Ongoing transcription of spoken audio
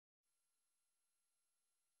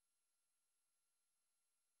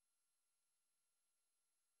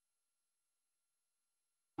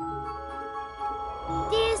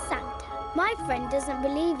Dear Santa, my friend doesn't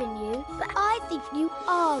believe in you, but I think you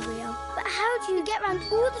are real. But how do you get around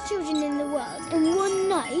all the children in the world in one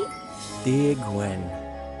night? Dear Gwen,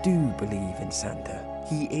 do believe in Santa.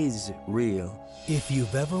 He is real. If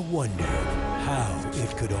you've ever wondered how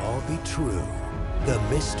it could all be true, the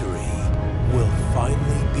mystery will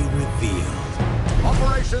finally be revealed.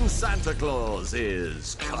 Operation Santa Claus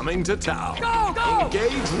is coming to town. Go, go!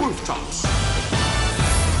 Engage rooftops.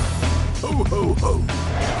 Ho, ho, ho.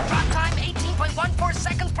 Drop time 18.14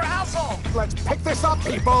 seconds per household. Let's pick this up,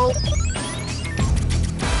 people.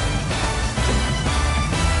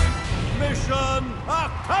 Mission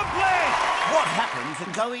accomplished! What happened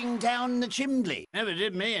for going down the chimney? Never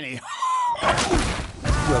did me any.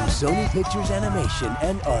 From Sony Pictures Animation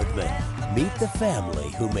and Aardman, meet the family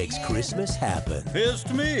who makes Christmas happen. Here's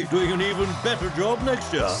to me, doing an even better job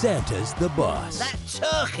next year. Santa's the boss. That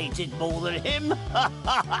turkey did more than him.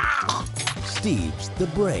 Steve's the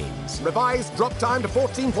brains. Revised drop time to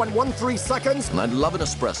 14.13 seconds. And I'd love an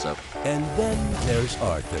espresso. And then there's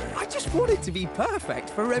Arthur. I just want it to be perfect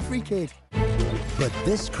for every kid. But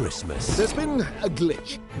this Christmas, There's been a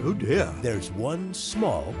glitch. Oh dear. there's one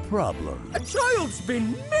small problem. A child's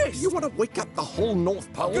been missed! You want to wake up the whole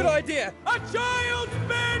North Pole? Good idea! A child's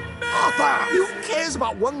been missed! Arthur! Who cares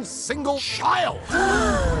about one single child?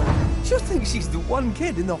 She'll think she's the one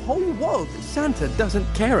kid in the whole world that Santa doesn't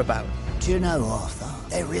care about. Do you know, Arthur,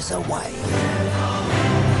 there is a way.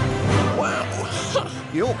 Wow.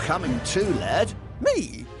 You're coming too, lad.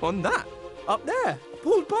 Me? On that? Up there?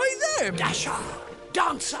 Pulled by them? Dasher,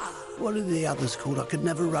 Dancer. What are the others called? I could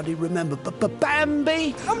never really remember.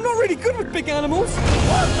 Bambi? I'm not really good with big animals.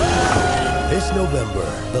 This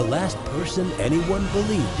November, the last person anyone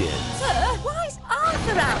believed in Sir, why is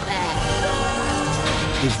Arthur out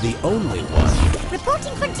there? is the only one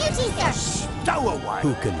Reporting for duty, sir. Stowaway.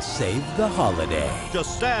 who can save the holiday.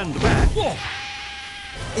 Just stand back.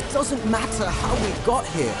 It doesn't matter how we got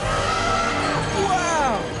here.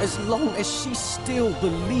 Wow! As long as she still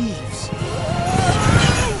believes.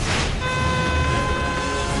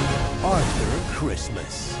 Arthur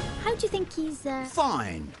Christmas. How do you think he's,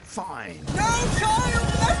 Fine, fine. No child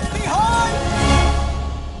left behind!